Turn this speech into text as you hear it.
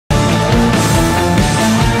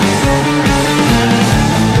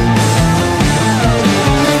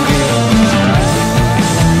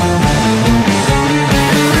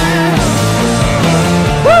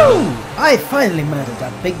I finally murdered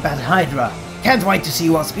that big bad Hydra. Can't wait to see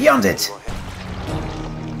what's beyond it.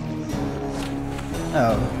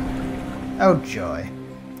 Oh joy.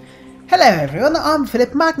 Hello everyone, I'm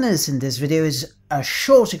Philip Magnus, and this video is a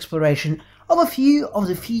short exploration of a few of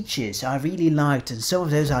the features I really liked and some of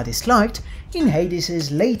those I disliked in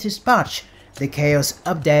Hades' latest patch, the Chaos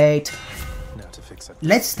Update.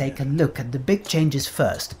 Let's take a look at the big changes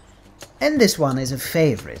first, and this one is a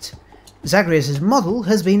favourite. Zagreus' model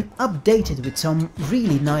has been updated with some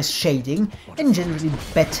really nice shading and generally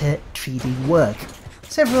better 3D work.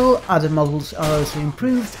 Several other models are also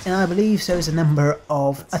improved, and I believe so is a number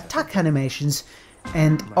of attack animations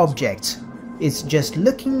and objects. It's just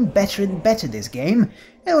looking better and better this game,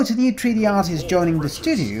 and with a new 3D artist joining the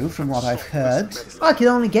studio, from what I've heard, I can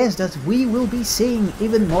only guess that we will be seeing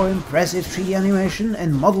even more impressive 3D animation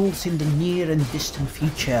and models in the near and distant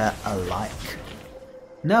future alike.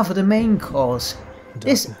 Now for the main course.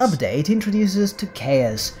 This update introduces us to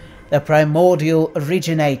Chaos, the primordial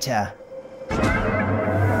originator. You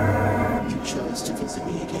chose to visit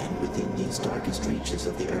me again within these darkest reaches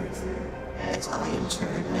of the earth, as I in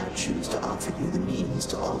turn now choose to offer you the means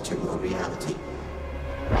to alter your reality.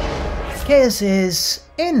 Chaos is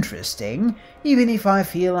interesting, even if I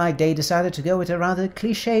feel like they decided to go with a rather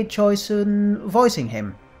cliched choice in voicing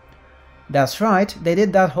him. That's right, they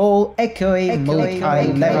did that whole echoing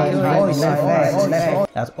multi-level voice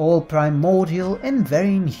effect that all primordial and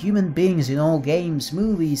varying human beings in all games,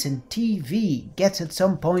 movies and TV get at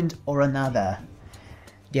some point or another.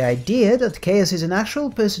 The idea that Chaos is an actual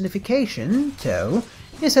personification, though,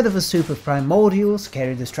 instead of a soup of primordial,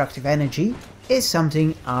 scary destructive energy, is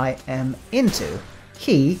something I am into.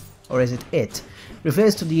 He, or is it it,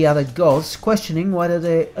 refers to the other gods, questioning whether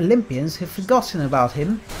the Olympians have forgotten about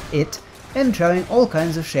him, it, and throwing all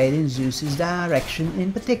kinds of shade in Zeus's direction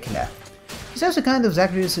in particular. He's also kind of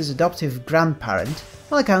Zagreus' adoptive grandparent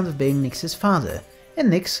on account of being Nyx's father, and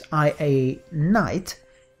Nyx, i.e. Night,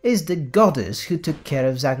 is the goddess who took care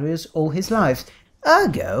of Zagreus all his life.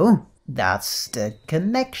 Ergo, that's the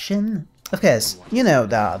connection. Of course, you know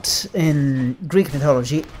that in Greek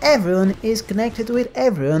mythology everyone is connected with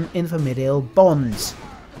everyone in familial bonds,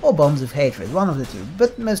 or bonds of hatred, one of the two,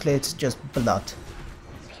 but mostly it's just blood.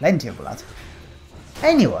 Plenty of blood.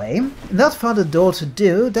 Anyway, that father-daughter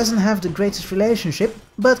duo doesn't have the greatest relationship,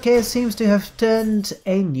 but Chaos seems to have turned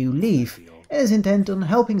a new leaf and is intent on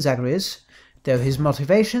helping Zagreus, though his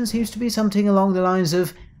motivation seems to be something along the lines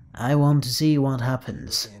of "I want to see what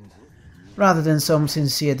happens," rather than some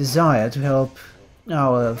sincere desire to help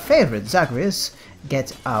our favourite Zagreus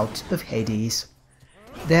get out of Hades.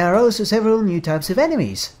 There are also several new types of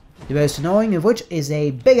enemies, the most annoying of which is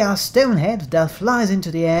a big-ass stone head that flies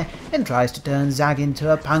into the air and tries to turn Zag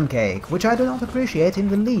into a pancake, which I do not appreciate in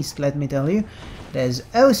the least, let me tell you. There's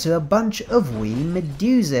also a bunch of wee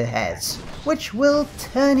Medusa heads, which will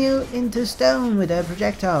turn you into stone with their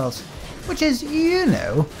projectiles, which is, you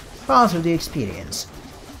know, part of the experience.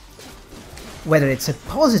 Whether it's a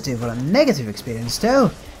positive or a negative experience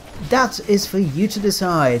though, that is for you to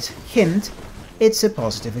decide. Hint, it's a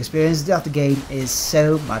positive experience that the game is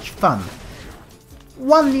so much fun.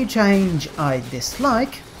 One new change I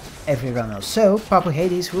dislike: every run or so, Papa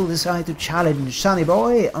Hades will decide to challenge Sunny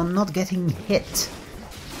Boy on not getting hit.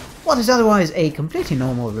 What is otherwise a completely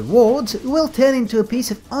normal reward will turn into a piece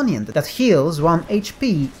of onion that heals 1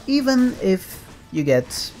 HP, even if you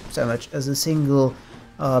get so much as a single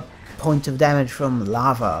point of damage from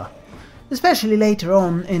lava. Especially later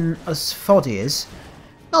on in Asphodius,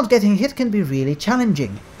 not getting hit can be really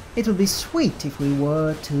challenging. It would be sweet if we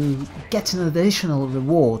were to get an additional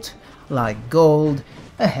reward, like gold,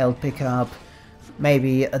 a health pickup,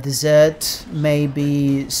 maybe a dessert,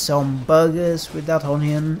 maybe some burgers with that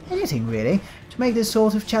onion, anything really, to make this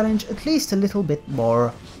sort of challenge at least a little bit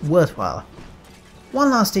more worthwhile.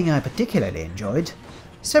 One last thing I particularly enjoyed: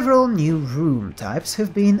 several new room types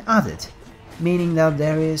have been added, meaning that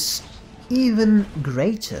there is even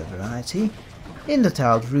greater variety in the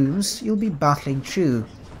tiled rooms you'll be battling through.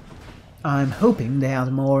 I'm hoping they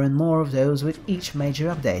add more and more of those with each major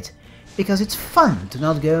update, because it's fun to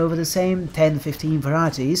not go over the same 10-15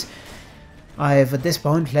 varieties I've at this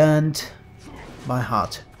point learned by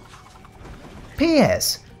heart.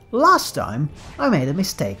 P.S. Last time I made a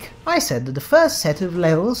mistake. I said that the first set of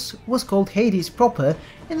levels was called Hades proper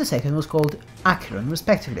and the second was called Acheron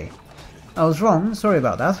respectively. I was wrong, sorry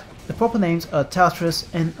about that. The proper names are Tartarus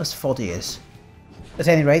and Asphodius. At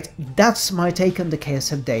any rate, that's my take on the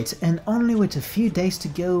Chaos update, and only with a few days to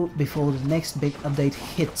go before the next big update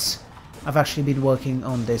hits. I've actually been working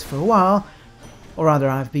on this for a while, or rather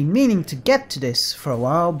I've been meaning to get to this for a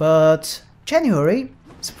while, but January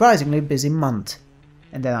surprisingly busy month.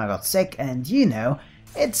 And then I got sick, and you know,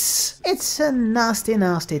 it's a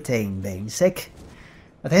nasty thing being sick.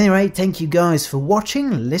 At any rate, thank you guys for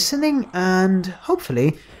watching, listening, and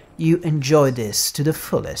hopefully you enjoyed this to the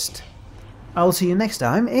fullest. I'll see you next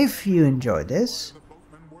time. If you enjoyed this,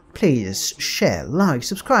 please share, like,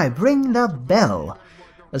 subscribe, ring that bell.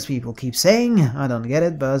 As people keep saying, I don't get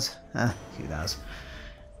it, but who knows.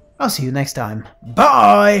 I'll see you next time.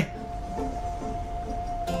 Bye!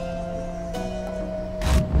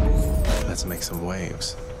 Let's make some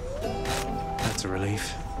waves. That's a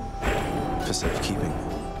relief. For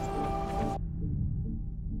safekeeping.